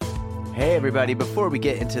Hey everybody, before we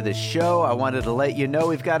get into the show, I wanted to let you know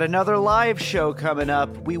we've got another live show coming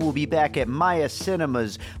up. We will be back at Maya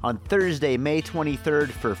Cinemas on Thursday, May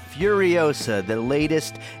 23rd for Furiosa, the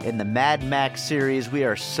latest in the Mad Max series. We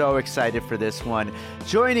are so excited for this one.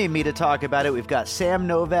 Joining me to talk about it, we've got Sam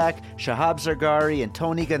Novak, Shahab Zargari, and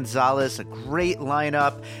Tony Gonzalez. A great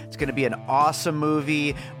lineup. It's going to be an awesome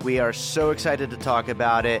movie. We are so excited to talk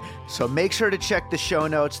about it. So make sure to check the show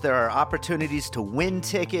notes. There are opportunities to win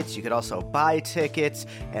tickets. You could also buy tickets,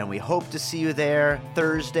 and we hope to see you there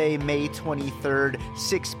Thursday, May 23rd,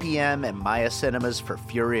 6 p.m. at Maya Cinemas for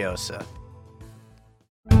Furiosa.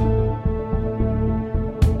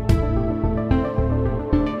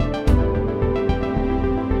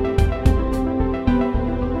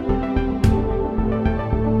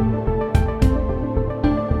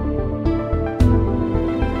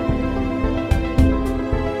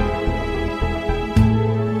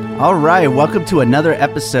 All right, welcome to another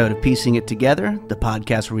episode of Piecing It Together, the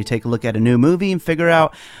podcast where we take a look at a new movie and figure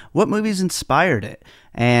out what movies inspired it.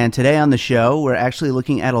 And today on the show, we're actually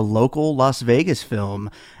looking at a local Las Vegas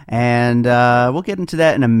film, and we'll get into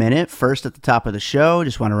that in a minute. First, at the top of the show,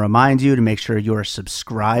 just want to remind you to make sure you're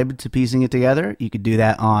subscribed to Piecing It Together. You could do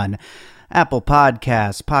that on Apple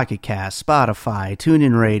Podcasts, Pocket Casts, Spotify,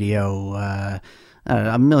 TuneIn Radio,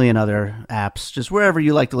 a million other apps, just wherever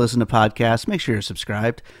you like to listen to podcasts. Make sure you're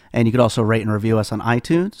subscribed. And you could also rate and review us on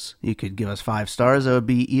iTunes. You could give us 5 stars. That would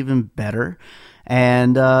be even better.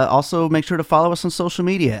 And also make sure to follow us on social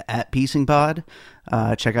media at PiecingPod.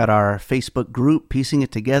 Check out our Facebook group, Piecing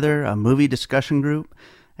It Together, a movie discussion group.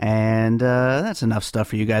 And that's enough stuff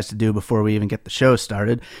for you guys to do before we even get the show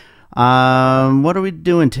started. What are we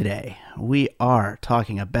doing today? We are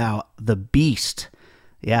talking about The Beast.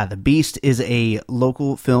 Yeah, The Beast is a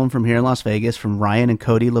local film from here in Las Vegas from Ryan and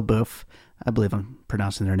Cody LaBeouf. I believe I'm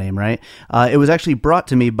pronouncing their name right. It was actually brought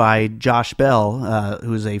to me by Josh Bell,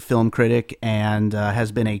 who is a film critic and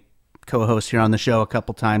has been a co-host here on the show a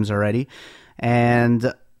couple times already.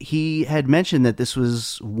 And he had mentioned that this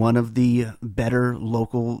was one of the better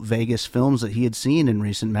local Vegas films that he had seen in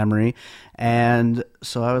recent memory. And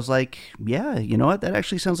so I was like, yeah, you know what? That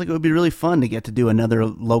actually sounds like it would be really fun to get to do another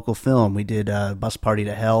local film. We did Bus Party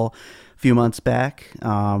to Hell a few months back,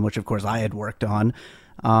 which of course I had worked on.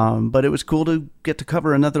 But it was cool to get to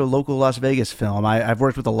cover another local Las Vegas film. I've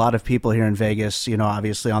worked with a lot of people here in Vegas, you know,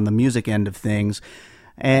 obviously on the music end of things.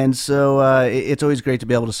 And so it's always great to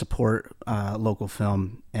be able to support local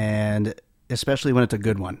film, and especially when it's a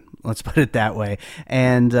good one. Let's put it that way.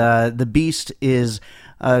 And The Beast is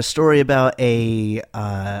a story about a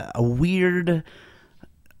weird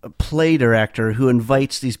play director who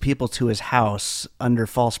invites these people to his house under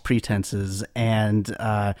false pretenses, and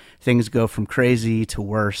things go from crazy to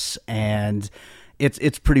worse. And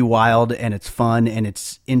it's pretty wild, and it's fun, and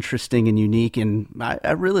it's interesting and unique, and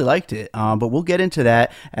I really liked it. But we'll get into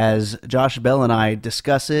that as Josh Bell and I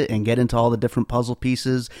discuss it and get into all the different puzzle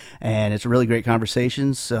pieces, and it's a really great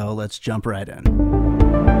conversation, so let's jump right in.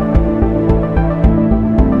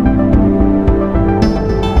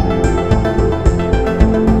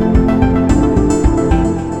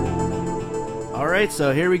 All right,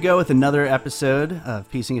 so here we go with another episode of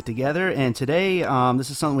Piecing It Together, and today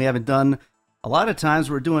this is something we haven't done a lot of times.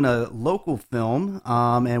 We're doing a local film,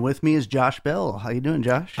 and with me is Josh Bell. How you doing,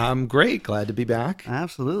 Josh? I'm great. Glad to be back.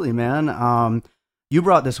 Absolutely, man. You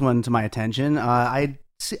brought this one to my attention. I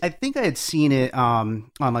think I had seen it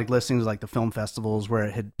on like listings like the film festivals where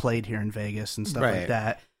it had played here in Vegas and stuff like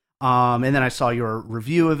that. And then I saw your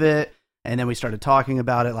review of it, and then we started talking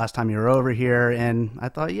about it last time you were over here, and I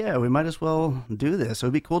thought, yeah, we might as well do this. It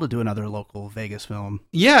would be cool to do another local Vegas film.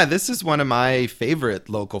 Yeah, this is one of my favorite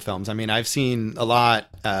local films. I mean, I've seen a lot,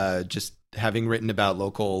 just having written about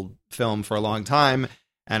local film for a long time,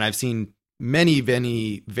 and I've seen many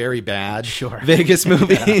very bad Vegas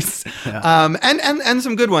movies, and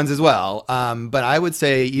some good ones as well. But I would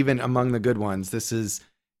say even among the good ones, this is,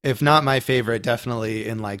 if not my favorite, definitely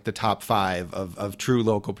in like the top 5 of true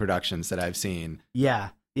local productions that I've seen. Yeah.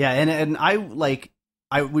 And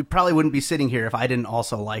we probably wouldn't be sitting here if I didn't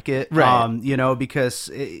also like it. Right. You know, because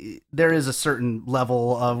there is a certain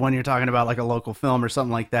level of when you're talking about like a local film or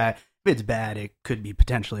something like that. If it's bad, it could be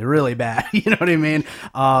potentially really bad. You know what I mean?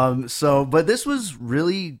 But this was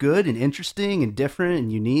really good and interesting and different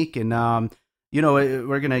and unique. And, you know,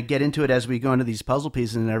 we're going to get into it as we go into these puzzle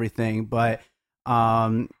pieces and everything. But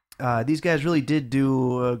these guys really did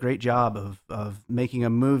do a great job of making a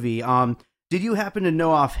movie. Did you happen to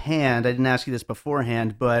know offhand, I didn't ask you this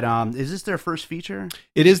beforehand, but is this their first feature?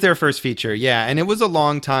 It is their first feature, yeah. And it was a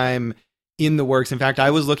long time in the works. In fact, I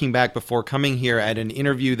was looking back before coming here at an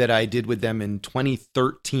interview that I did with them in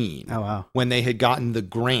 2013. Oh, wow. When they had gotten the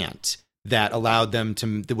grant that allowed them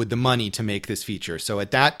to, with the money, to make this feature. So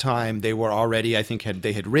at that time, they were already, I think,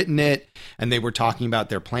 they had written it, and they were talking about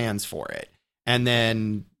their plans for it. And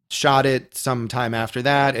then shot it sometime after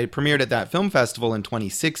that. It premiered at that film festival in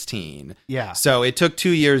 2016. Yeah. So it took 2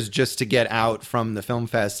 years just to get out from the film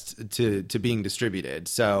fest to being distributed.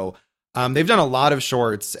 So they've done a lot of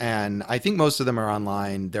shorts, and I think most of them are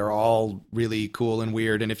online. They're all really cool and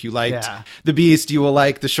weird. And if you liked The Beast, you will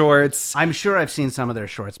like the shorts. I'm sure I've seen some of their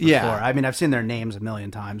shorts before. Yeah. I mean, I've seen their names a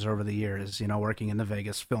million times over the years, working in the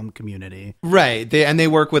Vegas film community. Right. They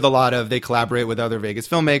work with they collaborate with other Vegas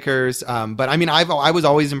filmmakers. But I mean, I was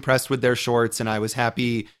always impressed with their shorts, and I was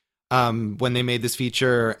happy when they made this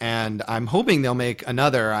feature, and I'm hoping they'll make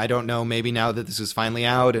another. I don't know, maybe now that this is finally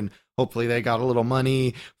out and hopefully they got a little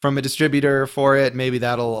money from a distributor for it, maybe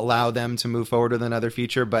that'll allow them to move forward with another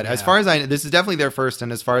feature. But as far as I know, this is definitely their first,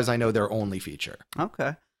 and as far as I know, their only feature.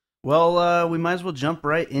 Okay. Well, we might as well jump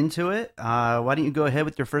right into it. Why don't you go ahead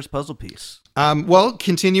with your first puzzle piece? Well,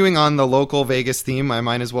 continuing on the local Vegas theme, I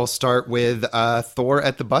might as well start with Thor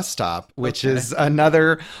at the Bus Stop, which is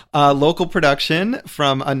another local production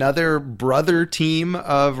from another brother team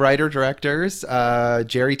of writer-directors,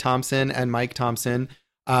 Jerry Thompson and Mike Thompson,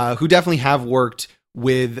 who definitely have worked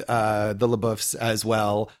with the LaBeoufs as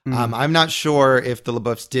well. I'm not sure if the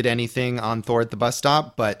LaBeoufs did anything on Thor at the Bus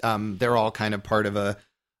Stop, but they're all kind of part of a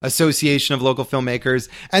association of local filmmakers.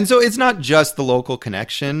 And so it's not just the local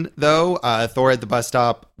connection, though. Thor at the Bus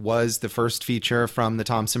Stop was the first feature from the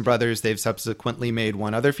Thompson brothers. They've subsequently made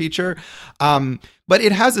one other feature. But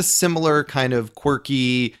it has a similar kind of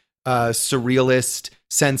quirky, surrealist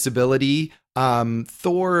sensibility.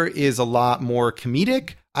 Thor is a lot more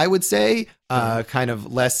comedic, I would say, kind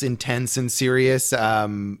of less intense and serious.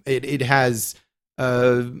 It has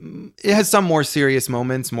some more serious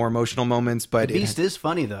moments, more emotional moments, but the Beast is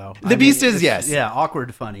funny though. The Beast is, yes. Yeah,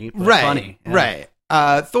 awkward funny, but right, funny. Yeah.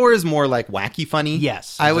 Right. Thor is more like wacky funny.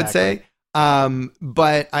 Yes, I would say.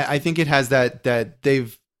 But I think it has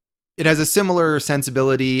it has a similar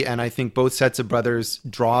sensibility, and I think both sets of brothers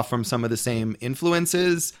draw from some of the same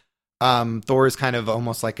influences. Thor is kind of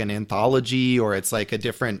almost like an anthology, or it's like a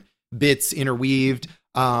different bits interweaved.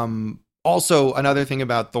 Also, another thing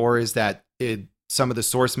about Thor is that some of the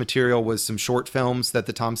source material was some short films that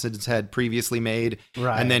the Thompsons had previously made,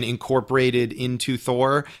 and then incorporated into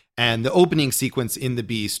Thor. And the opening sequence in The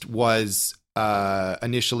Beast was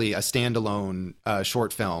initially a standalone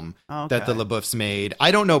short film that the LaBeoufs made.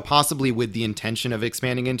 I don't know, possibly with the intention of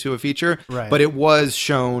expanding into a feature, but it was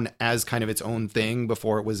shown as kind of its own thing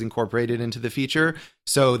before it was incorporated into the feature.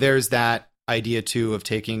 So there's that idea too of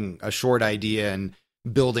taking a short idea and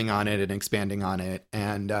building on it and expanding on it.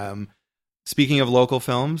 And speaking of local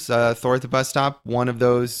films, Thor at the Bus Stop, one of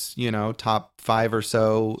those, top 5 or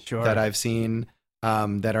so that I've seen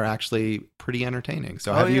that are actually pretty entertaining.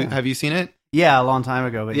 So have you seen it? Yeah, a long time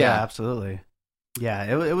ago, but yeah, absolutely. Yeah,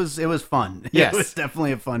 it was fun. Yes. It was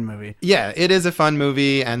definitely a fun movie. Yeah, it is a fun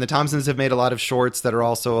movie, and the Thompsons have made a lot of shorts that are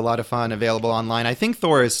also a lot of fun, available online. I think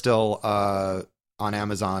Thor is still on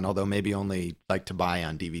Amazon, although maybe only like to buy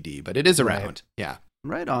on DVD, but it is around. Right. Yeah.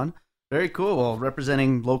 Right on. Very cool. Well,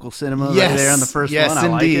 representing local cinema right there on the first one. I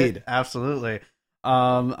like it. Absolutely.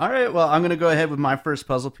 All right. Well, I'm going to go ahead with my first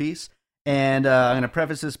puzzle piece. And I'm going to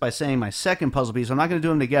preface this by saying my second puzzle piece, I'm not going to do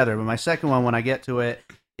them together, but my second one, when I get to it,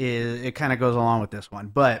 it kind of goes along with this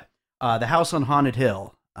one. But The House on Haunted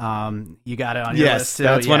Hill. You got it on your list too.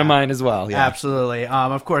 Yes, that's one of mine as well. Yeah. Absolutely.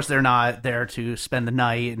 Of course, they're not there to spend the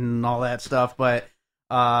night and all that stuff, but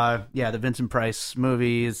the Vincent Price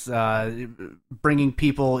movies, bringing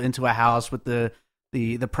people into a house with the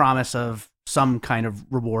promise of some kind of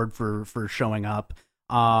reward for showing up,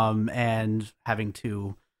 and having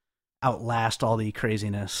to outlast all the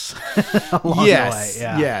craziness along the way.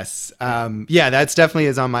 Yeah. Yes. That's definitely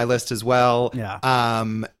is on my list as well. Yeah.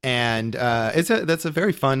 And that's a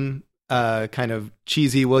very fun kind of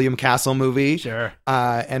cheesy William Castle movie. Sure.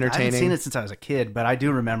 Entertaining. I haven't seen it since I was a kid, but I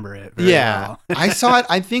do remember it very well. I saw it.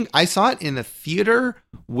 I think I saw it in the theater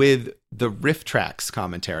with the Riff Tracks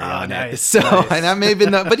commentary on it. So, and that may have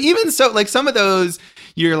been but even so, like some of those,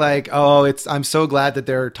 you're like, I'm so glad that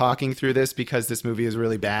they're talking through this because this movie is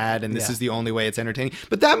really bad and this is the only way it's entertaining.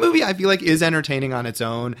 But that movie, I feel like, is entertaining on its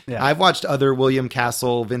own. Yeah. I've watched other William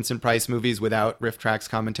Castle, Vincent Price movies without Riff Tracks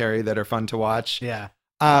commentary that are fun to watch. Yeah.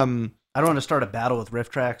 I don't want to start a battle with riff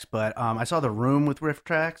tracks, but I saw The Room with riff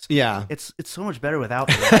tracks. Yeah. It's so much better without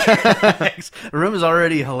the riff tracks. The Room is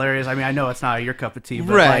already hilarious. I mean, I know it's not your cup of tea,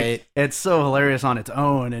 but like, it's so hilarious on its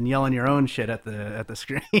own, and yelling your own shit at the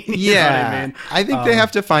screen. Yeah, I think they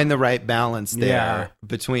have to find the right balance there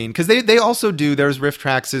between, because they also do, there's riff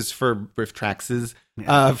tracks for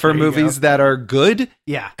movies that are good,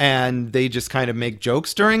 and they just kind of make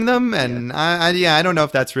jokes during them, and I don't know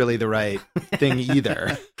if that's really the right thing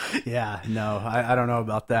either. I don't know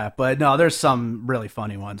about that, but no, there's some really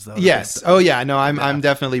funny ones though. Yes. I'm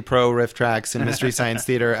definitely pro riff tracks and Mystery Science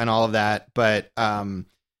Theater and all of that, but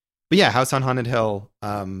yeah, House on Haunted Hill.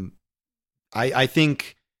 I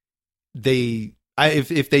think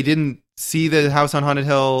if they didn't see the House on Haunted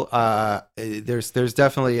Hill, there's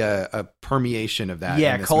definitely a permeation of that.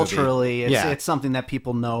 Yeah, culturally, it's something that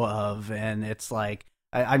people know of, and it's like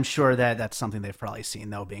I'm sure that's something they've probably seen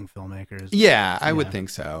though, being filmmakers. Yeah, I would think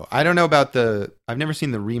so. I don't know about I've never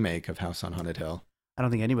seen the remake of House on Haunted Hill. I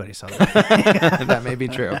don't think anybody saw that. That may be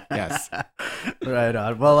true. Yes. Right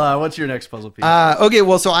on. Well, what's your next puzzle piece? Okay.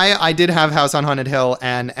 Well, so I did have House on Haunted Hill,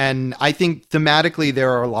 and I think thematically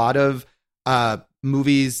there are a lot of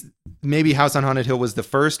movies. Maybe House on Haunted Hill was the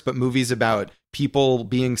first, but movies about people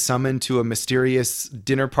being summoned to a mysterious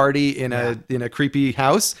dinner party in a creepy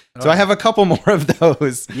house. So I have a couple more of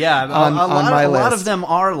those. Yeah, on my list. A lot of them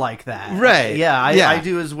are like that. Right. Yeah, I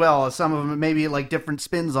do as well. Some of them maybe like different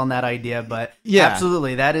spins on that idea, but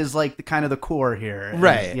absolutely, that is like the kind of the core here.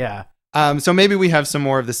 Right. And, so maybe we have some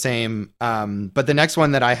more of the same. But the next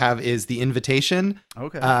one that I have is The Invitation.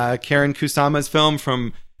 Okay. Karen Kusama's film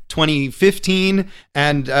from 2015,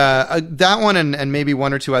 and that one and maybe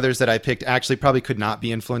one or two others that I picked actually probably could not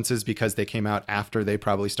be influences because they came out after they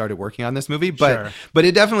probably started working on this movie, but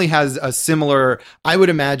it definitely has a similar. I would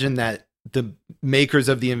imagine that the makers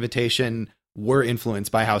of The Invitation were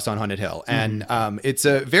influenced by House on Haunted Hill, and it's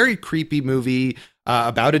a very creepy movie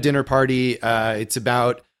about a dinner party. It's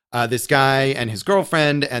about this guy and his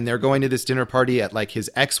girlfriend, and they're going to this dinner party at like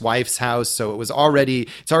his ex-wife's house. So it's already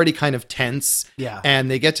kind of tense. Yeah.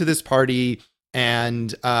 And they get to this party,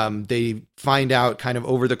 and they find out kind of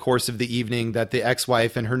over the course of the evening that the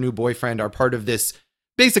ex-wife and her new boyfriend are part of this.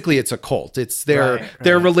 Basically, it's a cult. It's their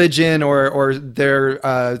religion or their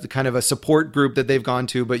kind of a support group that they've gone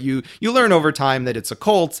to. But you learn over time that it's a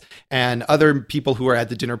cult, and other people who are at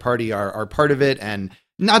the dinner party are part of it. And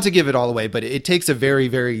not to give it all away, but it takes a very,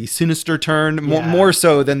 very sinister turn, more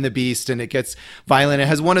so than The Beast, and it gets violent. It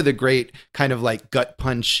has one of the great kind of like gut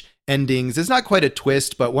punch endings. It's not quite a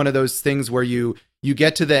twist, but one of those things where you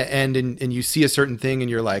get to the end and you see a certain thing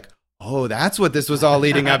and you're like, oh, that's what this was all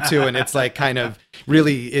leading up to. And it's like kind of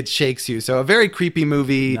really, it shakes you. So a very creepy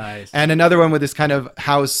movie. Nice. And another one with this kind of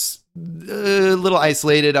house, a little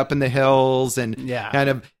isolated up in the hills and kind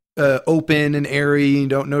of open and airy. You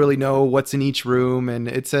don't really know what's in each room, and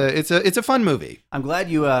it's a fun movie. I'm glad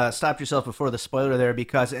you stopped yourself before the spoiler there,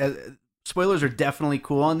 because spoilers are definitely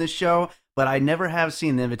cool on this show, but I never have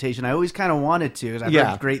seen The Invitation. I always kind of wanted to, because I've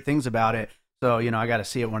heard great things about it. So, I got to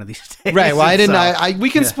see it one of these days. Right. Well, I didn't.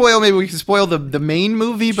 We can spoil. Maybe we can spoil the main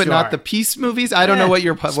movie, but not the piece movies. I don't know what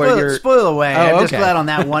spoil away. I'm just glad on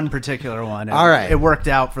that one particular one. All right, it worked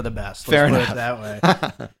out for the best. Fair enough. Put it that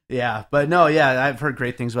way. Yeah, but no, I've heard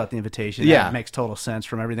great things about The Invitation. Yeah, it makes total sense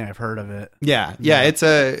from everything I've heard of it. Yeah. It's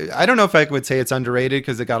I don't know if I would say it's underrated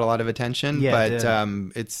because it got a lot of attention. But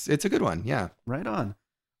it's a good one. Yeah. Right on.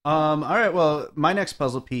 All right. Well, my next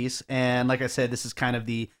puzzle piece, and like I said, this is kind of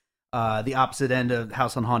the opposite end of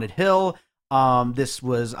House on Haunted Hill. This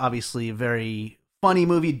was obviously a very funny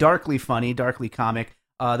movie, darkly funny, darkly comic.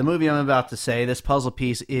 The movie I'm about to say, this puzzle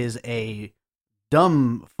piece, is a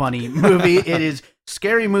dumb funny movie. It is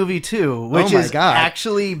Scary Movie 2, which is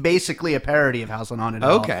actually basically a parody of House on Haunted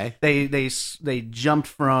Hill. Okay. They jumped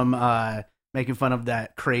from making fun of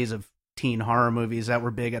that craze of teen horror movies that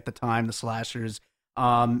were big at the time, the slashers,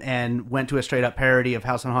 and went to a straight up parody of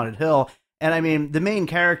House on Haunted Hill. And I mean, the main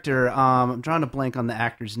character, I'm drawing a blank on the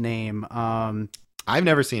actor's name. I've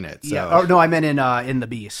never seen it. So. Yeah. Oh, no, I meant in The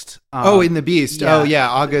Beast. In The Beast. Yeah. Oh, yeah.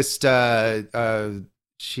 August,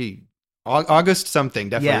 August something,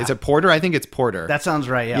 definitely. Yeah. Is it Porter? I think it's Porter. That sounds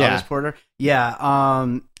right. Yeah. August Porter. Yeah.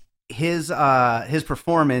 His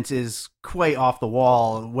performance is quite off the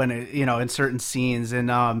wall when in certain scenes,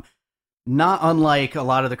 and not unlike a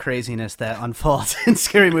lot of the craziness that unfolds in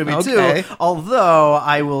Scary Movie 2, although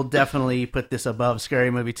I will definitely put this above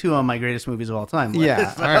Scary Movie 2 on my greatest movies of all time list.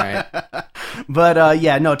 Yeah, all right. But,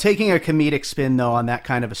 taking a comedic spin, though, on that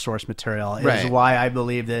kind of a source material is why I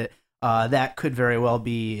believe that that could very well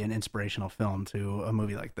be an inspirational film to a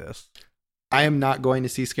movie like this. I am not going to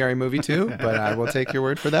see Scary Movie 2, but I will take your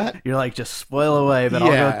word for that. You're like, just spoil away, but I'll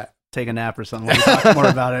go take a nap or something. We'll talk more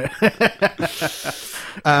about it.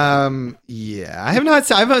 Yeah,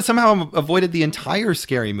 I've somehow avoided the entire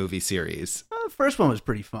Scary Movie series. The first one was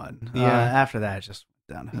pretty fun. Yeah. After that, it just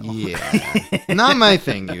went downhill. Yeah, not my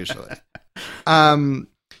thing usually.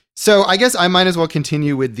 So I guess I might as well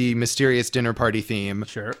continue with the mysterious dinner party theme.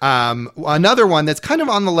 Sure. Another one that's kind of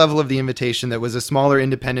on the level of The Invitation, that was a smaller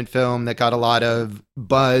independent film that got a lot of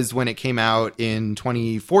buzz when it came out in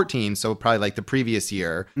 2014, so probably like the previous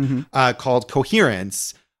year, called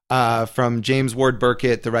Coherence, from James Ward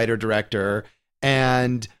Burkett, the writer-director.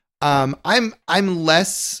 And I'm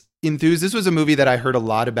less enthused. This was a movie that I heard a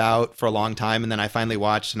lot about for a long time, and then I finally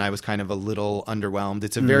watched, and I was kind of a little underwhelmed.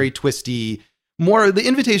 It's a very twisty... The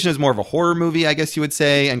Invitation is more of a horror movie, I guess you would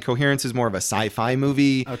say, and Coherence is more of a sci-fi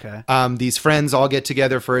movie. Okay. These friends all get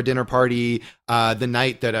together for a dinner party the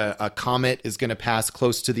night that a comet is going to pass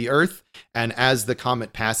close to the Earth, and as the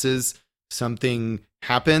comet passes, something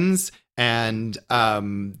happens, and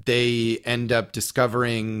they end up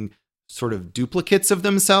discovering sort of duplicates of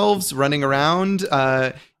themselves running around.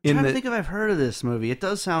 I'm trying to think if I've heard of this movie. It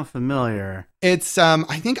does sound familiar. It's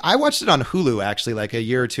I think I watched it on Hulu actually like a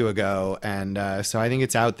year or two ago, and so I think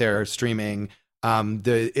it's out there streaming.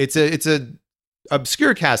 It's a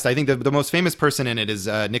obscure cast. I think the most famous person in it is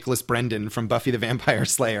Nicholas Brendan from Buffy the Vampire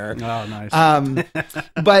Slayer. Oh, nice.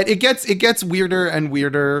 But it gets weirder and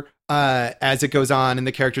weirder as it goes on, and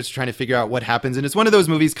the characters are trying to figure out what happens. And it's one of those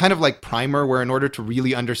movies, kind of like Primer, where in order to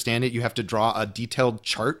really understand it, you have to draw a detailed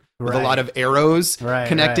chart with a lot of arrows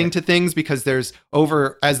connecting to things, because as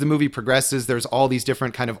the movie progresses, there's all these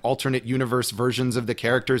different kind of alternate universe versions of the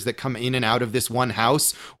characters that come in and out of this one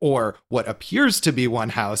house, or what appears to be one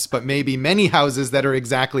house, but maybe many houses that are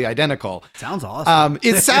exactly identical. Sounds awesome.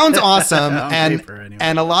 It sounds awesome. Anyway.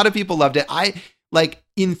 And a lot of people loved it.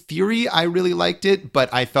 In theory, I really liked it,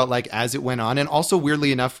 but I felt like as it went on, and also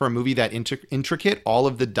weirdly enough, for a movie that intricate, all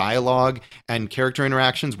of the dialogue and character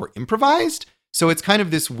interactions were improvised. So it's kind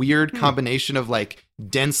of this weird combination of like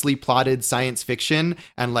densely plotted science fiction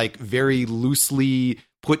and like very loosely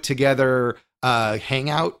put together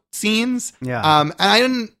hangout scenes. Yeah.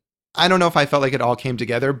 And I don't know if I felt like it all came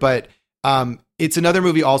together, but it's another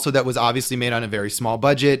movie also that was obviously made on a very small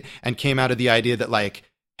budget and came out of the idea that like,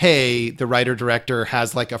 hey, the writer-director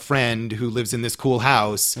has like a friend who lives in this cool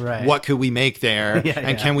house. Right. What could we make there?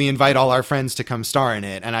 Can we invite all our friends to come star in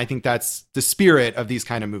it? And I think that's the spirit of these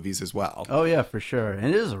kind of movies as well. Oh, yeah, for sure. And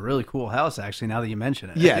it is a really cool house, actually, now that you mention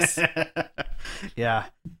it. Yes. Yeah.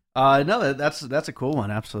 No, that's a cool one.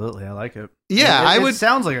 Absolutely. I like it. Yeah, it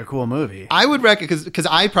sounds like a cool movie. I would recommend, because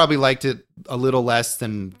I probably liked it a little less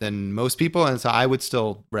than most people. And so I would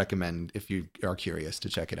still recommend, if you are curious, to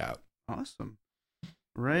check it out. Awesome.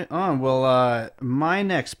 Right on. Well, my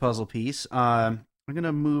next puzzle piece, I'm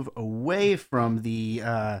gonna move away from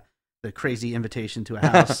the crazy invitation to a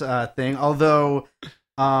house thing. Although,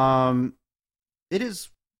 it is,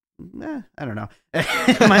 I don't know.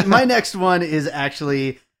 my next one is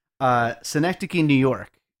actually Synecdoche, New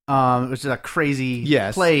York, which is a crazy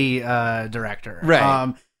play director.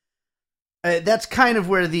 Right. That's kind of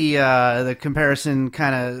where the comparison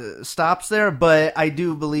kind of stops there, but I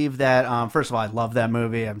do believe that first of all, I love that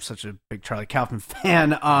movie. I'm such a big Charlie Kaufman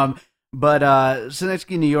fan. But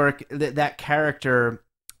Synecdoche, New York, that character,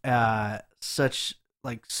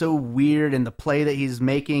 so weird, and the play that he's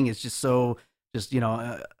making is just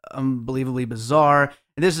unbelievably bizarre.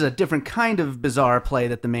 And this is a different kind of bizarre play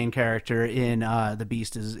that the main character in The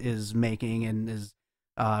Beast is making, and is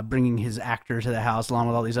bringing his actor to the house along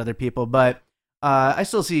with all these other people. But I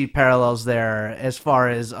still see parallels there as far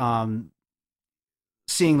as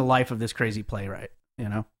seeing the life of this crazy playwright, you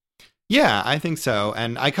know? Yeah, I think so.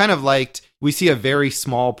 And I kind of we see a very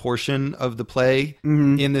small portion of the play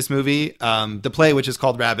in this movie. The play, which is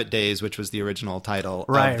called Rabbit Days, which was the original title.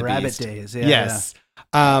 Right, of The Rabbit Beast. Days. Yeah, yes.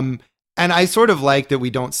 Yeah. And I sort of like that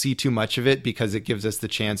we don't see too much of it, because it gives us the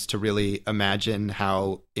chance to really imagine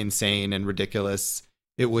how insane and ridiculous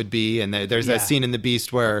it would be. And there's that scene in The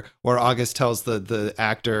Beast where August tells the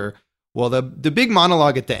actor, well, the big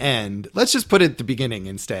monologue at the end, let's just put it at the beginning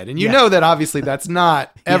instead. And you know that obviously that's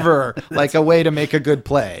not ever like a way to make a good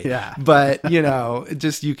play. Yeah. But,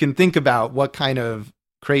 just you can think about what kind of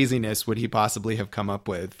craziness would he possibly have come up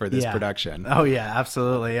with for this production. Oh, yeah,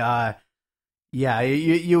 absolutely.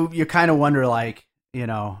 You kind of wonder, like,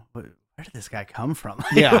 where did this guy come from?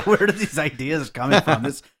 Yeah. Where did these ideas coming from?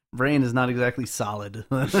 This brain is not exactly solid.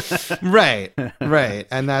 Right.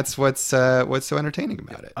 And that's what's so entertaining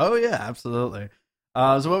about it. Oh yeah, absolutely.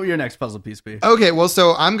 So what would your next puzzle piece be? Okay, well,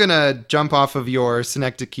 so I'm going to jump off of your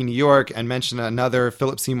Synecdoche, New York, and mention another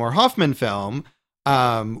Philip Seymour Hoffman film,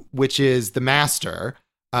 which is The Master,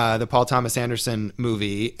 the Paul Thomas Anderson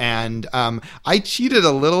movie. And I cheated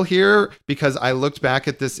a little here because I looked back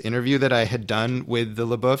at this interview that I had done with the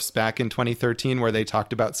LaBeoufs back in 2013, where they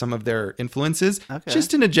talked about some of their influences,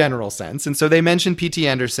 just in a general sense. And so they mentioned P.T.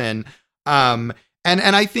 Anderson. And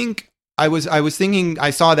I think I was thinking,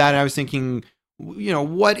 I saw that and I was thinking, you know,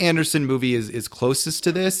 what Anderson movie is closest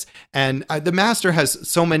to this? And The Master has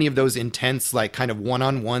so many of those intense, like, kind of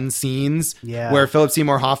one-on-one scenes where Philip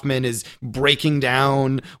Seymour Hoffman is breaking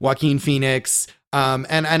down Joaquin Phoenix.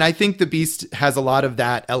 And I think The Beast has a lot of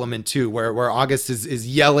that element too, where August is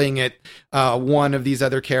yelling at one of these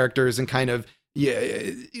other characters and kind of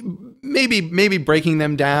maybe breaking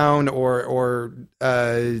them down or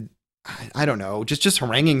I don't know, just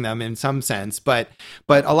haranguing them in some sense, but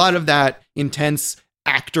a lot of that intense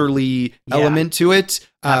actorly element to it.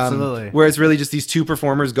 Absolutely. Where it's really just these two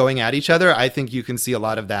performers going at each other. I think you can see a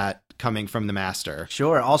lot of that coming from The Master.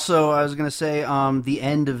 Sure. Also, I was going to say the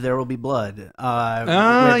end of There Will Be Blood.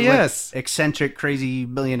 Yes. With eccentric, crazy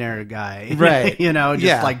billionaire guy. Right. You know,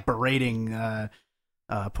 just like berating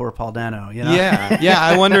poor Paul Dano, you know? Yeah.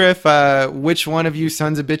 I wonder if which one of you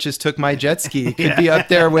sons of bitches took my jet ski could be up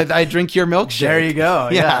there with I drink your milkshake. There you go.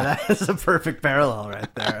 Yeah, that's a perfect parallel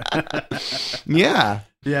right there. Yeah.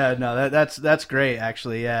 Yeah, no, that's great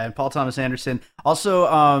actually. Yeah, and Paul Thomas Anderson.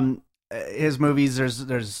 Also, his movies.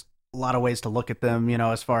 There's a lot of ways to look at them. You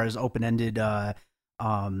know, as far as open-ended,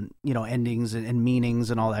 endings and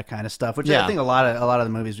meanings and all that kind of stuff. Which I think a lot of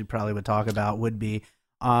the movies we probably would talk about would be.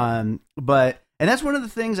 And that's one of the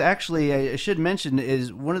things, actually, I should mention,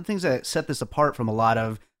 is one of the things that set this apart from a lot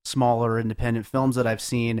of smaller independent films that I've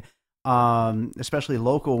seen, especially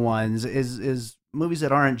local ones, is movies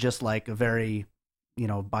that aren't just like a very,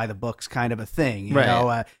 by the books kind of a thing, you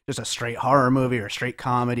know, just a straight horror movie or straight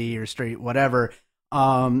comedy or straight whatever.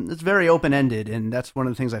 It's very open-ended, and that's one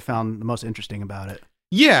of the things I found the most interesting about it.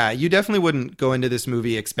 Yeah, you definitely wouldn't go into this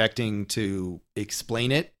movie expecting to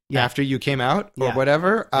explain it after you came out or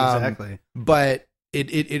whatever. Exactly. But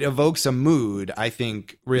it evokes a mood, I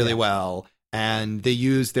think, really well. And they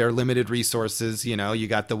use their limited resources. You know, you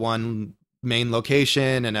got the one main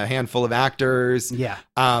location and a handful of actors. Yeah.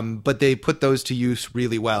 But they put those to use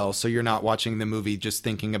really well. So you're not watching the movie just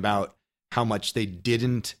thinking about how much they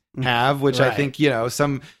didn't have, which I think,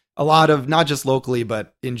 a lot of, not just locally,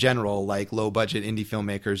 but in general, like low budget indie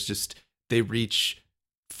filmmakers, just they reach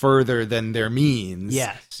further than their means.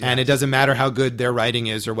 Yes. And it doesn't matter how good their writing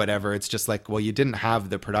is or whatever. It's just like, well, you didn't have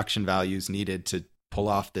the production values needed to pull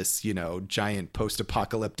off this, giant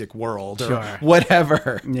post-apocalyptic world or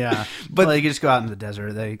whatever. Yeah. But you just go out in the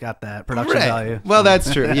desert. They got that production value. Well,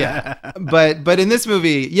 that's true. Yeah. but in this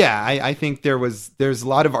movie, I think there's a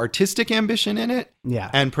lot of artistic ambition in it. Yeah.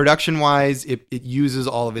 And production wise, it uses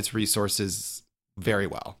all of its resources very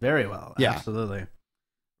well. Very well. Yeah. Absolutely.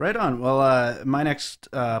 Right on. Well, my next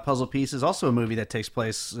puzzle piece is also a movie that takes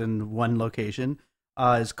place in one location.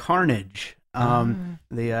 Is Carnage,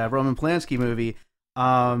 the Roman Polanski movie.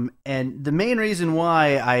 And the main reason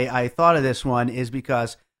why I thought of this one is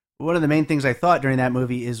because one of the main things I thought during that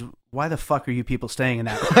movie is, why the fuck are you people staying in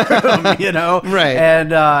that room? Right.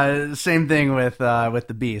 And same thing with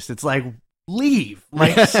The Beast. It's like, leave.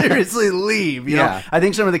 Like, seriously, leave. You know? I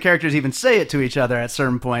think some of the characters even say it to each other at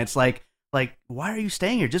certain points, like, why are you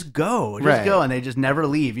staying here? Just go. Just go. And they just never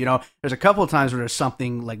leave. There's a couple of times where there's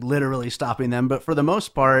something like literally stopping them. But for the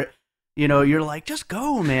most part, you're like, just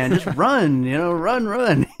go, man. Just run,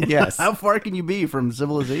 run. Yes. How far can you be from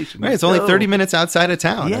civilization? Right. It's only 30 minutes outside of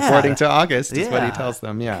town, according to August, is what he tells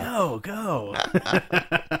them. Yeah. Go.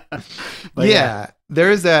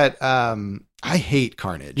 There is that. I hate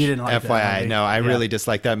Carnage. You didn't like FYI. that movie. No, I really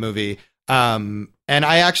dislike that movie. And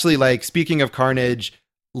I actually, speaking of Carnage,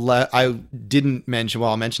 I didn't mention,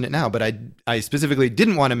 well, I'll mention it now, but I specifically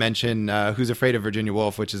didn't want to mention Who's Afraid of Virginia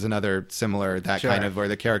Woolf, which is another similar, kind of, where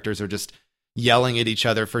the characters are just yelling at each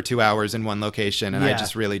other for 2 hours in one location. And I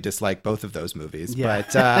just really dislike both of those movies.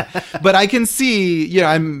 Yeah. But I can see,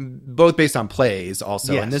 I'm both based on plays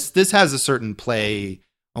also. Yes. And this has a certain play,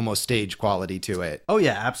 almost stage quality to it. Oh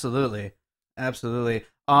yeah, absolutely. Absolutely.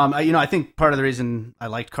 I think part of the reason I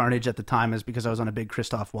liked Carnage at the time is because I was on a big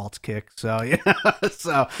Christoph Waltz kick. So,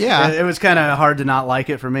 it was kind of hard to not like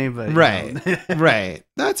it for me. But right.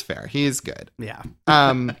 That's fair. He's good. Yeah.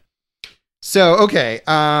 So, okay.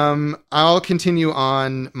 I'll continue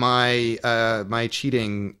on my my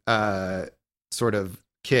cheating sort of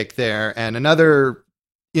kick there, and another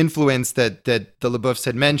influence that the LaBeoufs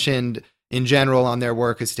had mentioned in general on their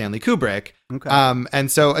work as Stanley Kubrick. Okay. And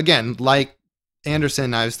so again, like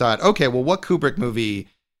Anderson, I was thought, okay, well, what Kubrick movie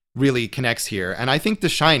really connects here? And I think The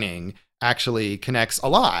Shining actually connects a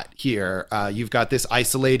lot here. You've got this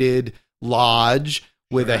isolated lodge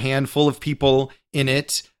with a handful of people in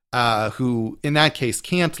it who, in that case,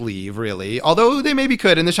 can't leave, really. Although they maybe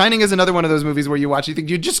could. And The Shining is another one of those movies where you watch, you think,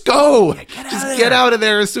 you just go! Get out of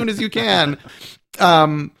there as soon as you can.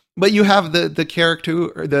 But you have the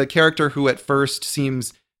character who at first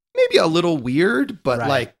seems maybe a little weird, but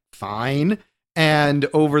like fine. And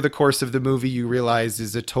over the course of the movie, you realize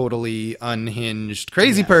is a totally unhinged,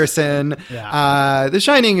 crazy person. Yeah. The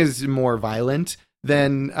Shining is more violent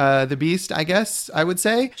than The Beast, I guess I would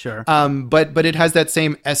say. Sure. But it has that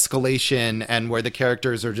same escalation, and where the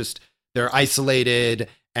characters are they're isolated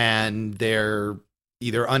and they're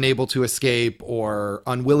either unable to escape or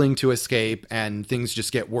unwilling to escape, and things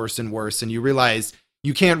just get worse and worse. And you realize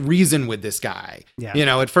you can't reason with this guy. Yeah. You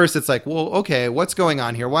know, at first it's like, well, okay, what's going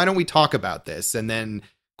on here? Why don't we talk about this? And then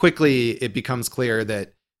quickly it becomes clear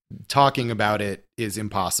that talking about it is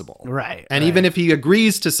impossible. Right. And even if he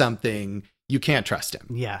agrees to something, you can't trust him.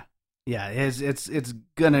 Yeah. Yeah, it's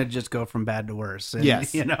gonna just go from bad to worse. And,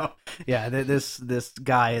 yes. You know, this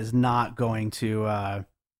guy is not going to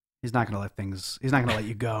he's not gonna let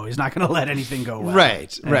you go. He's not gonna let anything go well.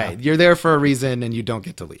 Right. You're there for a reason and you don't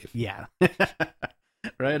get to leave. Yeah.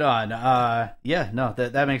 Right on.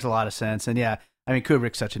 That makes a lot of sense. And yeah, I mean,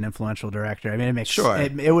 Kubrick's such an influential director. I mean, it makes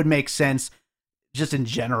it would make sense just in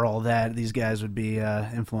general that these guys would be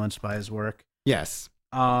influenced by his work. Yes.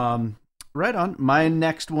 Right on. My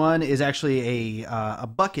next one is actually a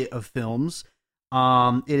bucket of films.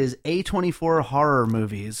 It is A24 horror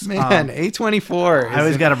movies. Man, A24. I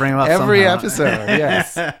always got to bring them up every somehow. episode.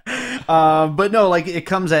 Yes. But no, like It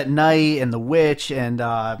Comes at Night and The Witch, and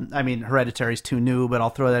I mean, Hereditary's too new, but I'll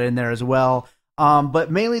throw that in there as well.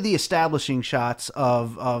 But mainly the establishing shots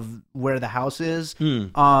of where the house is.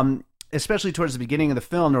 Especially towards the beginning of the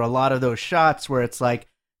film, there are a lot of those shots where it's like,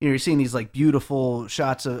 you know, you're seeing these like beautiful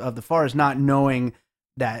shots of the forest, not knowing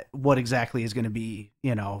that what exactly is going to be,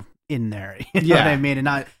 you know, in there. You know what I mean? And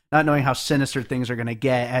not knowing how sinister things are going to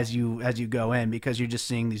get as you go in, because you're just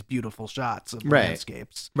seeing these beautiful shots of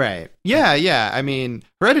landscapes. Right. Yeah. I mean,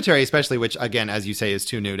 Hereditary especially, which again, as you say, is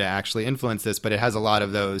too new to actually influence this, but it has a lot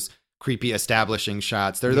of those creepy establishing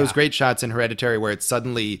shots. There are those great shots in Hereditary where it's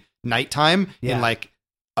suddenly nighttime in like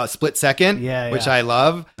a split second, which I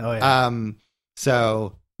love. Oh yeah.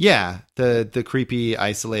 So yeah, the creepy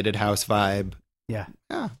isolated house vibe. Yeah.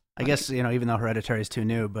 I guess, you know, even though Hereditary is too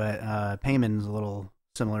new, but Payman's a little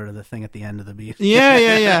similar to the thing at the end of The Beast.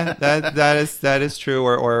 Yeah. That is true.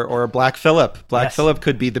 Or Black Phillip. Black Phillip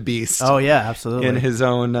could be the Beast. Oh yeah, absolutely. In his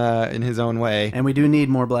own way. And we do need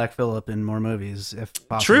more Black Phillip in more movies, if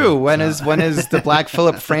possible. True. When is the Black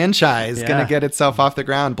Phillip franchise going to get itself off the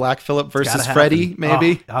ground? Black Phillip versus Freddy,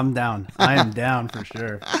 maybe? Oh, I'm down. I am down for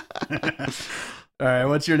sure. All right,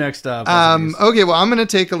 what's your next up? Okay, well, I'm going to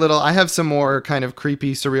take I have some more kind of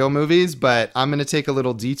creepy, surreal movies, but I'm going to take a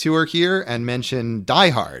little detour here and mention Die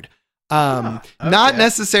Hard. Not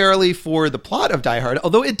necessarily for the plot of Die Hard,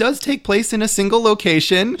 although it does take place in a single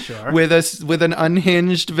location with an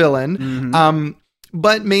unhinged villain. Mm-hmm.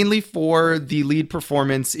 But mainly for the lead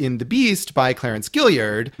performance in The Beast by Clarence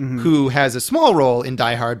Gilliard, who has a small role in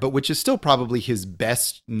Die Hard, but which is still probably his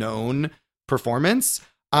best known performance.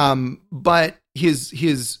 But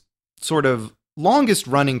his sort of longest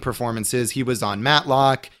running performances, he was on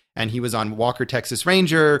Matlock and he was on Walker, Texas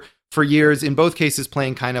Ranger for years, in both cases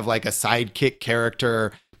playing kind of like a sidekick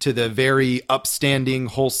character to the very upstanding,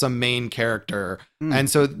 wholesome main character. And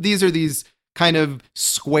so these are these kind of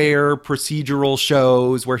square procedural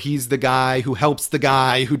shows where he's the guy who helps the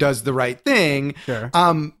guy who does the right thing. Sure.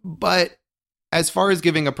 But as far as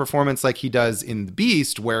giving a performance like he does in The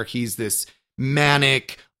Beast, where he's this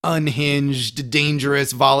manic, unhinged,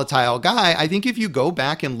 dangerous, volatile guy, I think if you go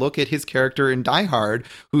back and look at his character in Die Hard,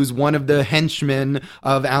 who's one of the henchmen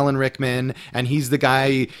of Alan Rickman, and he's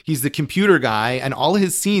the computer guy, and all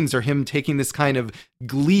his scenes are him taking this kind of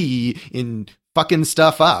glee in fucking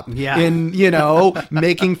stuff up, in, you know,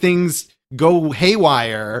 making things go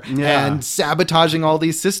haywire and sabotaging all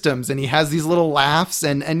these systems. And he has these little laughs,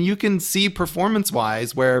 and you can see performance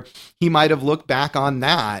wise where he might have looked back on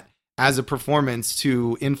that as a performance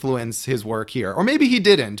to influence his work here, or maybe he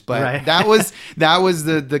didn't, but that was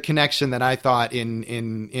the connection that I thought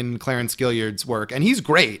in Clarence Gilliard's work. And he's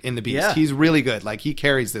great in The Beast. Yeah. He's really good. Like, he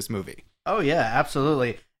carries this movie. Oh yeah,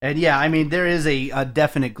 absolutely. And yeah, I mean, there is a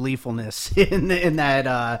definite gleefulness in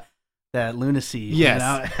that lunacy. Yes, you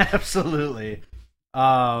know? Absolutely.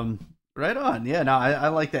 Right on. Yeah, no, I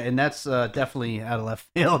like that, and that's definitely out of left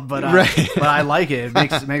field, but Right. but I like it.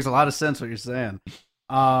 It makes a lot of sense what you're saying.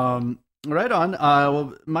 Right on.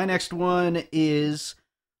 Well, my next one is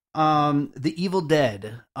The Evil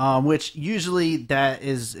Dead, which usually that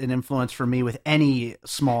is an influence for me with any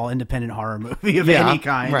small independent horror movie of any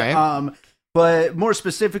kind. Right. But more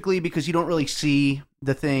specifically because you don't really see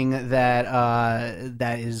the thing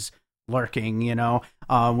that is lurking,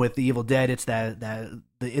 with The Evil Dead, it's that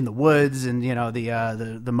in the woods, and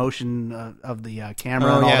the motion of the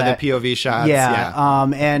camera and all that. The POV shots.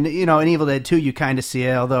 And in Evil Dead 2 you kind of see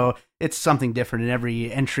it, although it's something different in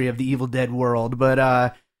every entry of the Evil Dead world. But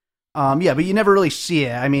but you never really see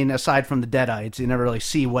it. I mean, aside from the Deadites, you never really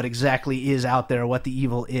see what exactly is out there, what the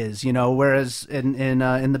evil is. Whereas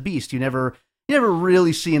in the Beast, you never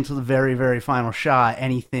really see until the very, very final shot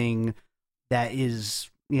anything that is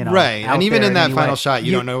right. And even in that final shot,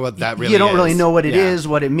 you don't know what that really is. You don't really know what it is,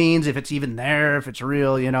 what it means, if it's even there, if it's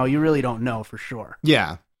real. You really don't know for sure.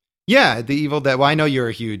 Yeah. Yeah, the Evil Dead. Well, I know you're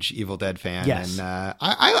a huge Evil Dead fan. Yes. And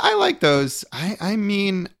I like those. I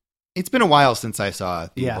mean, it's been a while since I saw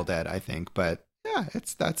The Evil Dead, I think. But yeah,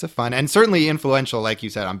 that's a fun and certainly influential, like you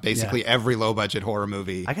said, on basically every low-budget horror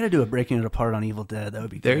movie. I got to do a Breaking It Apart on Evil Dead. That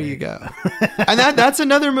would be great. There you go. And that's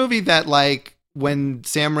another movie that, like, when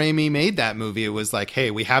Sam Raimi made that movie, it was like,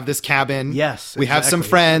 hey, we have this cabin. Yes. We have some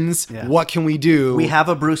friends. Yeah. What can we do? We have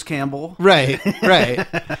a Bruce Campbell. Right.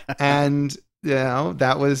 And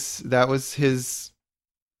that was his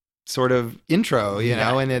sort of intro,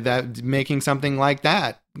 and that making something like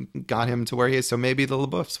that got him to where he is. So maybe the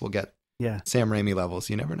LaBeoufs will get Sam Raimi levels.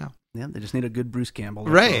 You never know. Yeah, they just need a good Bruce Campbell.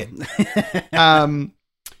 Right.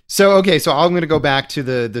 So I'm going to go back to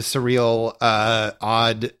the surreal,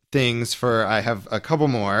 odd things I have a couple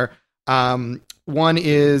more. One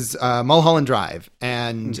is Mulholland Drive,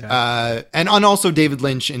 and also David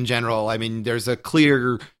Lynch in general. I mean, there's a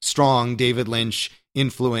clear, strong David Lynch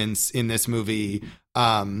influence in this movie.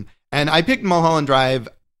 And I picked Mulholland Drive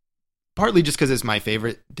partly just because it's my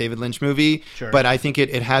favorite David Lynch movie, but I think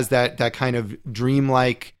it has that kind of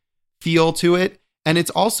dreamlike feel to it. And it's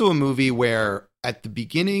also a movie where at the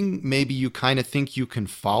beginning, maybe you kind of think you can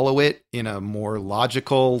follow it in a more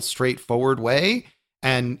logical, straightforward way.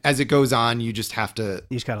 And as it goes on, you just have to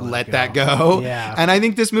let that go. Yeah. And I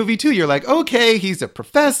think this movie too, you're like, okay, he's a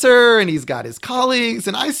professor and he's got his colleagues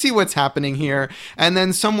and I see what's happening here. And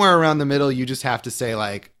then somewhere around the middle, you just have to say,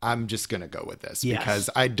 like, I'm just going to go with this because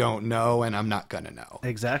I don't know and I'm not going to know.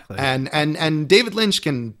 Exactly. And David Lynch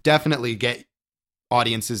can definitely get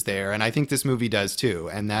audiences there. And I think this movie does too.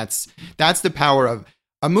 And that's the power of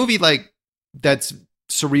a movie like that's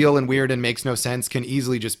surreal and weird and makes no sense can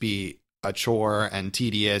easily just be a chore and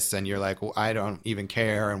tedious, and you're like, well, I don't even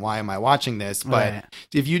care, and why am I watching this? But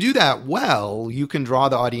if you do that well, you can draw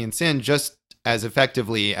the audience in just as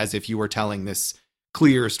effectively as if you were telling this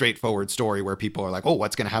clear, straightforward story where people are like, oh,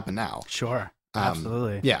 what's going to happen now? Sure.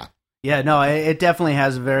 Absolutely. Yeah, no, it definitely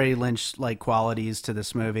has very Lynch-like qualities to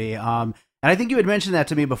this movie. And I think you had mentioned that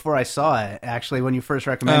to me before I saw it, actually, when you first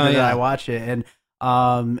recommended that I watch it. And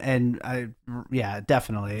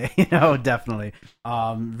definitely, definitely.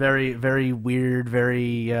 Very, very weird,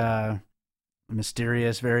 very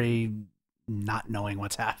mysterious, very not knowing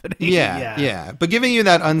what's happening. Yeah. But giving you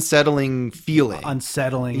that unsettling feeling.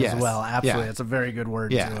 Unsettling as well. Absolutely. It's a very good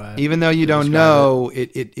word. Yeah. Even though you don't know,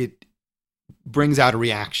 it brings out a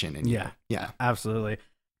reaction in you. Yeah. Absolutely.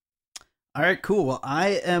 All right, cool. Well,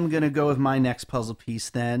 I am going to go with my next puzzle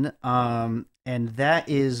piece then. And that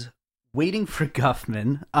is Waiting for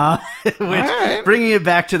Guffman, which bringing it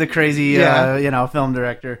back to the crazy, film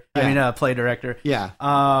director. I mean, play director. Yeah.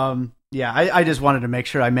 I just wanted to make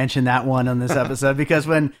sure I mentioned that one on this episode because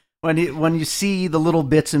when you see the little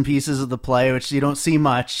bits and pieces of the play, which you don't see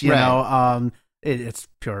much, it's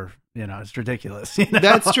pure. It's ridiculous.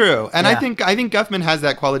 That's true. And I think Guffman has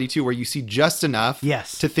that quality too, where you see just enough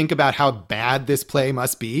to think about how bad this play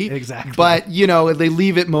must be. Exactly. But, they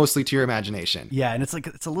leave it mostly to your imagination. Yeah. And it's like,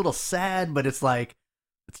 it's a little sad, but it's like,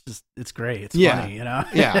 it's great. It's funny,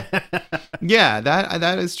 Yeah. Yeah.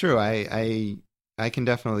 That is true. I can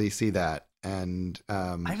definitely see that. And,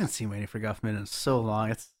 I haven't seen Waiting for Guffman in so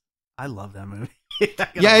long. I love that movie.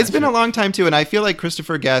 It's been a long time too. And I feel like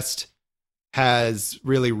Christopher Guest has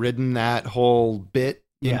really ridden that whole bit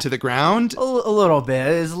into the ground. A little bit.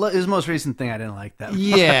 His most recent thing I didn't like that much.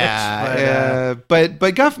 Yeah. But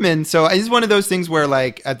Guffman, so it's one of those things where,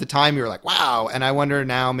 like, at the time you were like, wow. And I wonder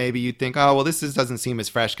now maybe you'd think, oh, well, this doesn't seem as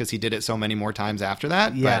fresh because he did it so many more times after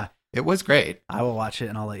that. Yeah. But it was great. I will watch it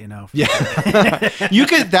and I'll let you know. Yeah.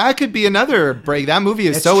 That could be another break. That movie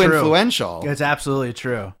is so influential. It's absolutely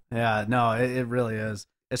true. Yeah. No, it really is.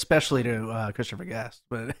 especially to Christopher Guest.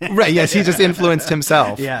 But Right, yes, he just influenced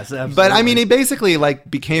himself. Yes, absolutely. But I mean, it basically like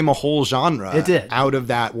became a whole genre. It did. Out of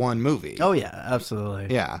that one movie. Oh yeah,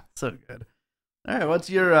 absolutely. Yeah. So good. All right, what's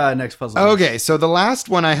your next puzzle? Okay, so the last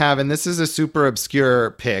one I have, and this is a super obscure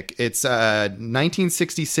pick. It's a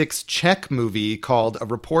 1966 Czech movie called A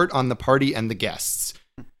Report on the Party and the Guests,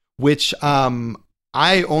 which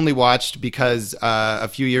I only watched because a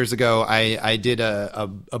few years ago I did a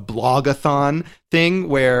blogathon thing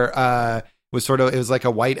where it was like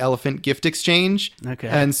a white elephant gift exchange. Okay.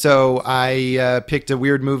 And so I picked a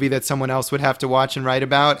weird movie that someone else would have to watch and write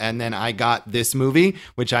about, and then I got this movie,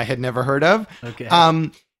 which I had never heard of. Okay.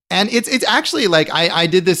 And it's actually like I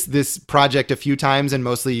did this project a few times, and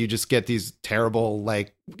mostly you just get these terrible,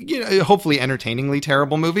 like, hopefully entertainingly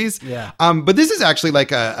terrible movies. Yeah. But this is actually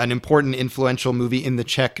like an important, influential movie in the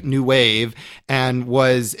Czech New Wave, and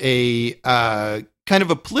was a kind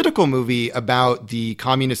of a political movie about the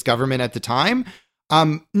communist government at the time.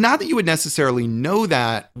 Not that you would necessarily know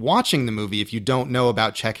that watching the movie if you don't know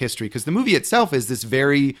about Czech history, because the movie itself is this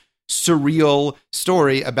very surreal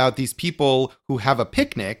story about these people who have a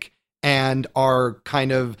picnic and are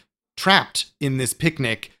kind of trapped in this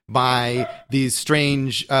picnic by these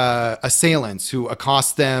strange assailants who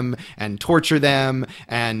accost them and torture them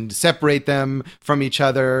and separate them from each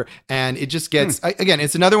other. And it just gets, again,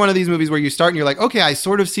 it's another one of these movies where you start and you're like, okay, I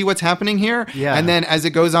sort of see what's happening here. Yeah. And then as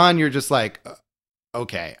it goes on, you're just like,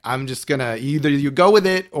 okay, I'm just gonna either you go with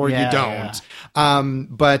it or you don't. Yeah.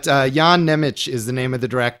 But Jan Nemec is the name of the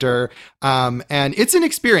director, and it's an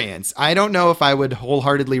experience. I don't know if I would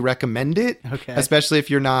wholeheartedly recommend it, especially if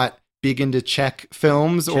you're not big into Czech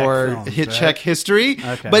films or Czech history.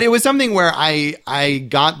 Okay. But it was something where I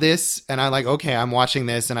got this and I'm like, okay, I'm watching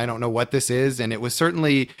this and I don't know what this is, and it was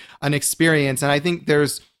certainly an experience. And I think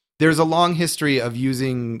there's a long history of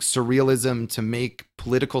using surrealism to make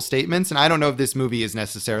political statements. And I don't know if this movie is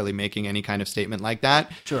necessarily making any kind of statement like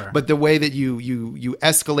that. Sure. But the way that you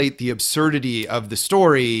escalate the absurdity of the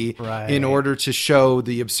story in order to show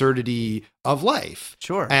the absurdity of life.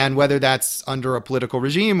 Sure. And whether that's under a political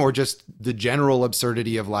regime or just the general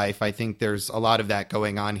absurdity of life, I think there's a lot of that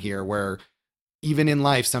going on here, where even in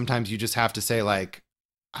life, sometimes you just have to say, like,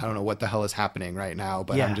 I don't know what the hell is happening right now,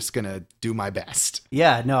 but I'm just going to do my best.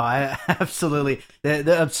 Yeah, no, I absolutely.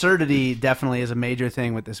 The absurdity definitely is a major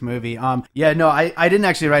thing with this movie. I didn't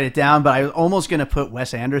actually write it down, but I was almost going to put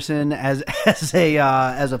Wes Anderson as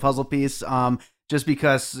a puzzle piece, just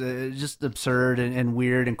because just absurd and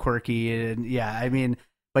weird and quirky. And the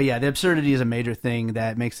absurdity is a major thing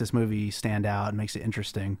that makes this movie stand out and makes it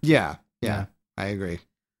interesting. Yeah, I agree.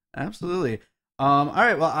 Absolutely. All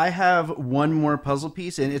right, well, I have one more puzzle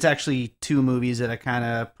piece, and it's actually two movies that I kind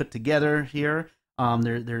of put together here.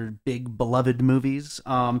 They're big, beloved movies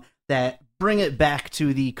that bring it back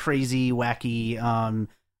to the crazy, wacky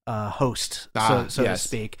host, so to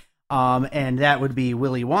speak. And that would be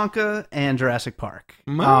Willy Wonka and Jurassic Park.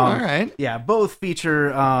 All right. Yeah, both feature,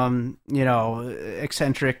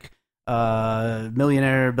 eccentric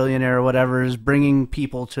millionaire, billionaire, whatever, is bringing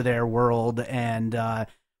people to their world, and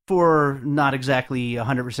for not exactly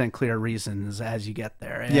 100% clear reasons as you get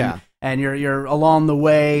there. And you're along the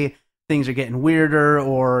way, things are getting weirder,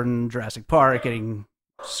 or in Jurassic Park, getting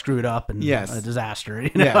screwed up and a disaster,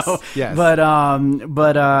 Yes.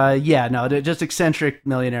 Just eccentric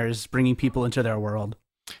millionaires bringing people into their world.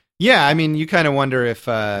 Yeah, I mean, you kind of wonder if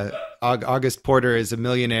August Porter is a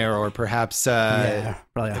millionaire, or perhaps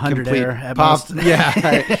probably a hundredaire at pop. most.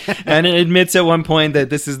 Yeah, and it admits at one point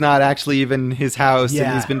that this is not actually even his house,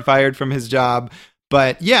 and he's been fired from his job.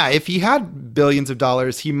 But yeah, if he had billions of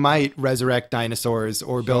dollars, he might resurrect dinosaurs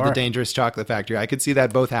or build a dangerous chocolate factory. I could see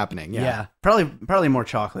that both happening. Yeah, probably more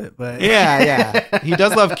chocolate, but yeah. He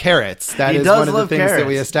does love carrots. That is one of the things that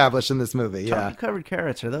we established in this movie. Chocolate covered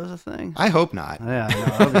carrots, are those a thing? I hope not. Yeah, no,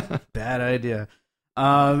 that would be a bad idea.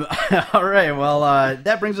 All right, well,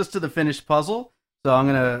 that brings us to the finished puzzle. So I'm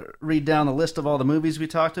going to read down the list of all the movies we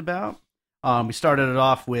talked about. We started it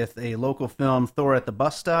off with a local film, Thor at the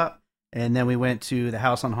Bus Stop. And then we went to The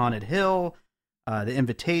House on Haunted Hill, The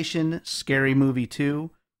Invitation, Scary Movie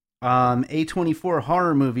 2, A24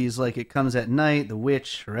 horror movies like It Comes at Night, The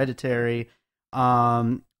Witch, Hereditary,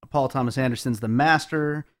 Paul Thomas Anderson's The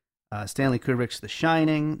Master, Stanley Kubrick's The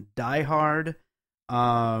Shining, Die Hard,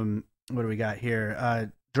 what do we got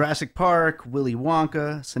here? Jurassic Park, Willy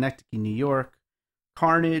Wonka, Synecdoche, New York,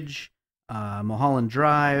 Carnage, Mulholland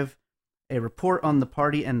Drive, A Report on the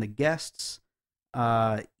Party and the Guests,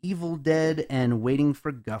 Evil Dead, and Waiting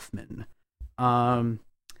for Guffman.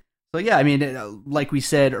 So yeah, I mean, like we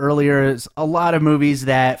said earlier, it's a lot of movies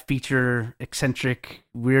that feature eccentric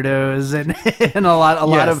weirdos and and a lot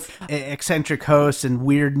of eccentric hosts and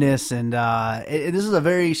weirdness, and this is a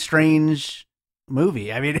very strange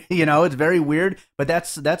movie. I mean, it's very weird, but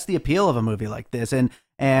that's the appeal of a movie like this,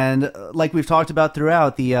 and like we've talked about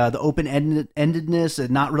throughout, the open endedness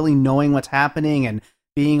and not really knowing what's happening and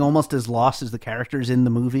being almost as lost as the characters in the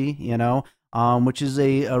movie, which is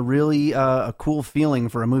a really a cool feeling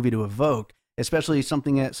for a movie to evoke, especially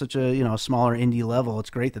something at such a smaller indie level. It's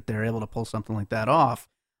great that they're able to pull something like that off.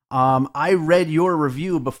 I read your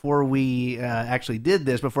review before we actually did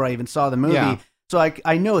this, before I even saw the movie. Yeah. So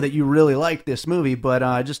I know that you really like this movie,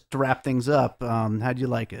 but just to wrap things up, how'd you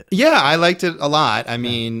like it? Yeah, I liked it a lot. I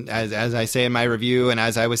mean, as I say in my review, and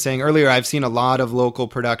as I was saying earlier, I've seen a lot of local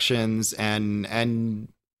productions, and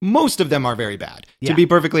most of them are very bad, to be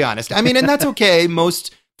perfectly honest. I mean, and that's okay.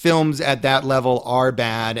 Most films at that level are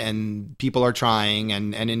bad, and people are trying,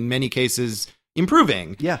 and in many cases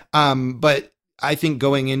improving. Yeah. But I think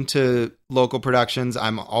going into local productions,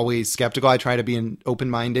 I'm always skeptical. I try to be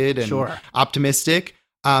open-minded and optimistic.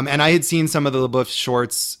 And I had seen some of the LaBeouf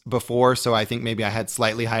shorts before, so I think maybe I had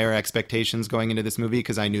slightly higher expectations going into this movie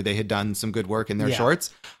because I knew they had done some good work in their shorts.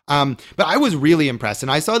 But I was really impressed.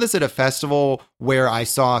 And I saw this at a festival where I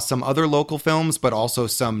saw some other local films, but also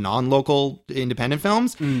some non-local independent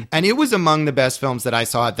films. And it was among the best films that I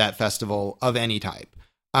saw at that festival of any type.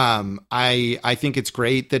 I think it's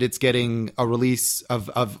great that it's getting a release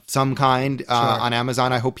of some kind on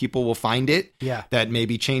Amazon. I hope people will find it. Yeah. That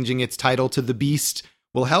maybe changing its title to The Beast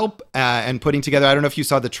will help, and putting together, I don't know if you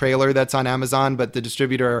saw the trailer that's on Amazon, but the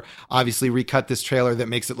distributor obviously recut this trailer that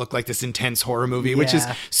makes it look like this intense horror movie, which is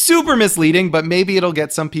super misleading, but maybe it'll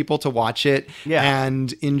get some people to watch it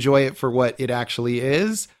and enjoy it for what it actually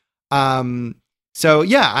is. So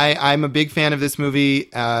yeah, I'm a big fan of this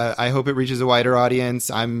movie. I hope it reaches a wider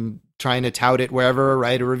audience. I'm trying to tout it wherever,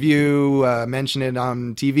 write a review, mention it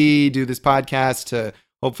on TV, do this podcast to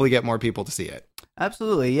hopefully get more people to see it.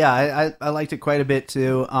 Absolutely, yeah. I liked it quite a bit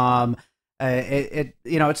too. It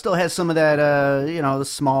still has some of that the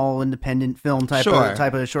small independent film type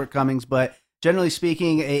of shortcomings, but generally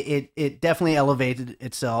speaking, it definitely elevated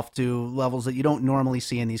itself to levels that you don't normally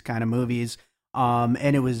see in these kind of movies.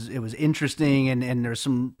 And it was interesting, and there's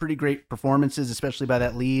some pretty great performances, especially by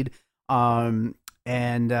that lead. I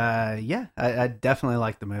definitely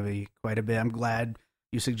liked the movie quite a bit. I'm glad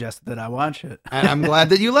you suggested that I watch it. And I'm glad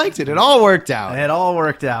that you liked it. It all worked out. It all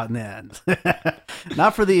worked out in the end.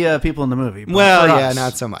 Not for the people in the movie. But well, for yeah, us.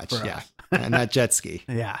 Not so much. Yeah. And that jet ski.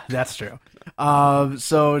 Yeah, that's true.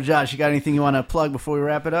 So Josh, you got anything you want to plug before we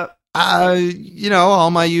wrap it up?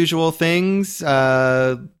 All my usual things.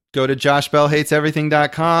 Go to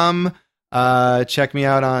joshbellhateseverything.com. Check me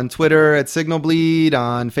out on Twitter at SignalBleed,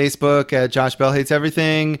 on Facebook at Josh Bell Hates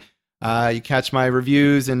Everything. You catch my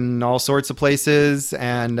reviews in all sorts of places,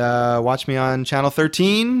 and watch me on Channel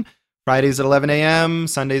 13, Fridays at 11 a.m.,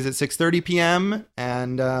 Sundays at 6:30 p.m.,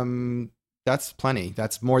 and that's plenty.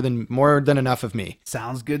 That's more than enough of me.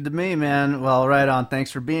 Sounds good to me, man. Well, right on. Thanks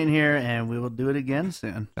for being here, and we will do it again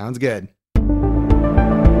soon. Sounds good.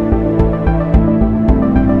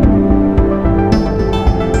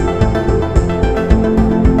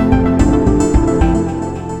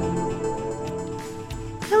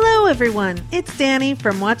 Everyone, it's Danny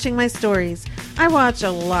from Watching My Stories. I watch a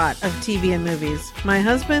lot of TV and movies. My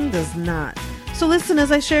husband does not. So listen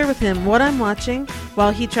as I share with him what I'm watching while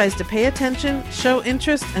he tries to pay attention, show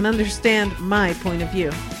interest, and understand my point of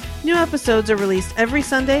view. New episodes are released every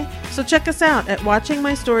Sunday, so check us out at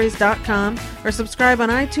watchingmystories.com or subscribe on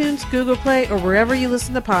iTunes, Google Play, or wherever you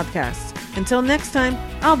listen to podcasts. Until next time,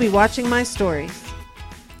 I'll be watching my stories.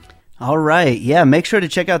 All right. Yeah, make sure to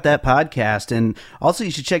check out that podcast. And also you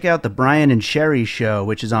should check out the Brian and Sherry Show,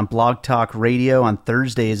 which is on Blog Talk Radio on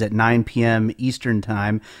Thursdays at 9 p.m. Eastern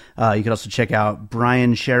Time. You can also check out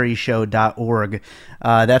briansherryshow.org.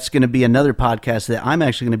 That's going to be another podcast that I'm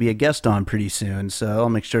actually going to be a guest on pretty soon. So I'll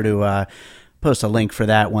make sure to post a link for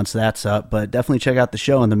that once that's up. But definitely check out the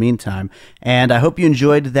show in the meantime. And I hope you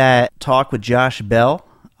enjoyed that talk with Josh Bell,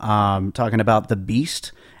 talking about The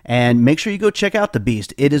Beast. And make sure you go check out The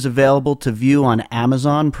Beast. It is available to view on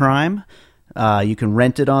Amazon Prime. You can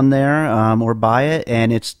rent it on there or buy it,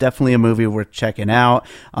 and it's definitely a movie worth checking out.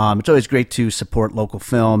 It's always great to support local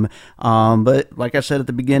film, but like I said at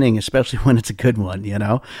the beginning, especially when it's a good one,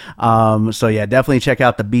 So yeah, definitely check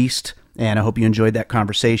out The Beast, and I hope you enjoyed that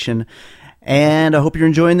conversation. And I hope you're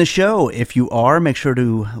enjoying the show. If you are, make sure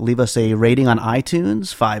to leave us a rating on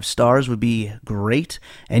iTunes. 5 stars would be great.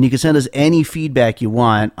 And you can send us any feedback you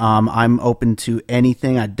want. I'm open to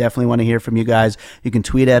anything. I definitely want to hear from you guys. You can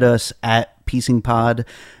tweet at us at PiecingPod.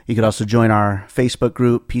 You could also join our Facebook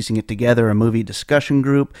group, Piecing It Together, a movie discussion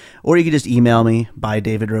group, or you could just email me by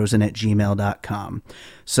davidrosen@gmail.com.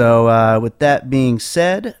 So with that being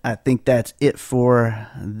said, I think that's it for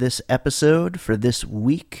this episode for this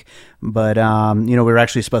week. But, we were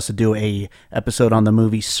actually supposed to do a episode on the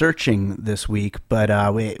movie Searching this week,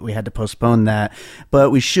 but we had to postpone that. But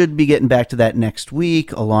we should be getting back to that next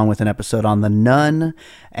week, along with an episode on The Nun.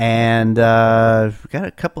 And we've got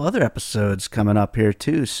a couple other episodes coming up here,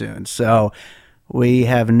 too, soon. So we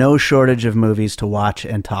have no shortage of movies to watch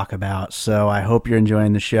and talk about. So I hope you're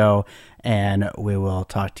enjoying the show, and we will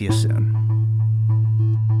talk to you soon.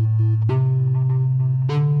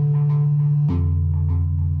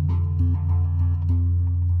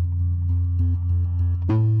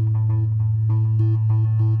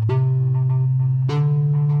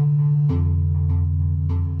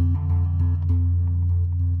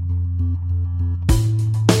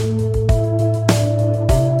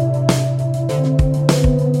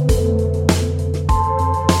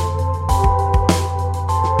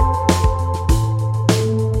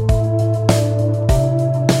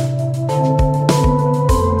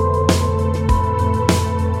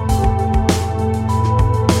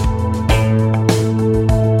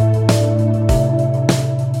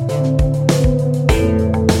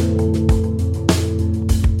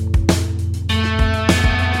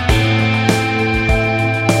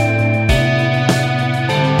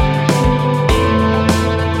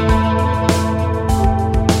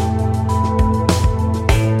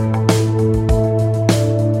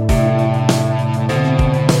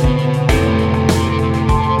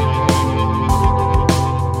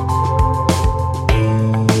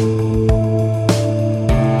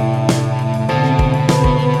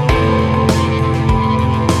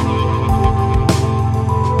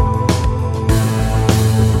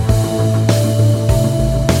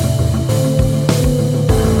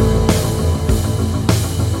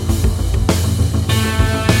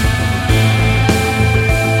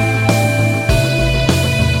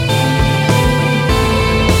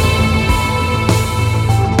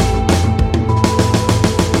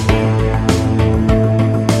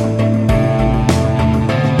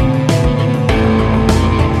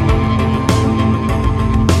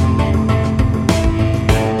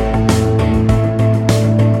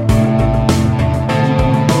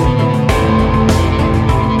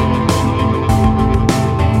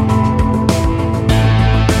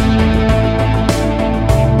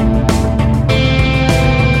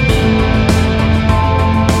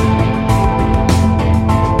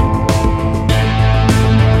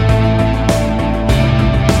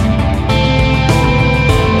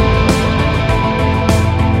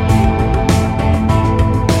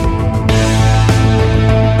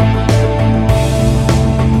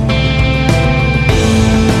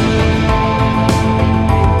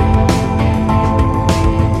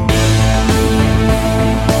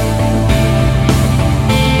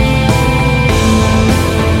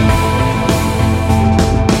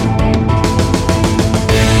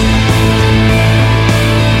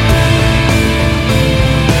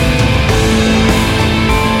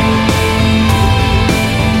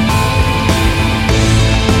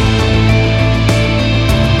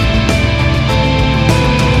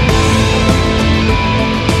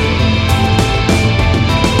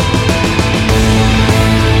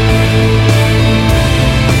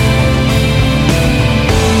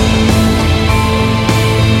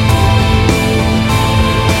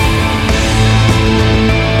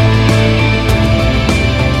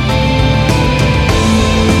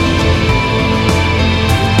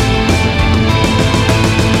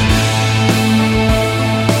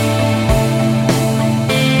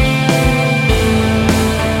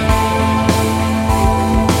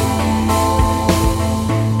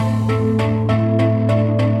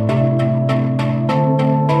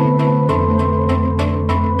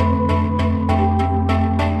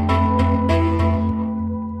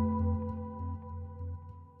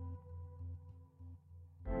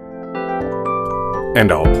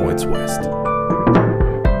 and all points west.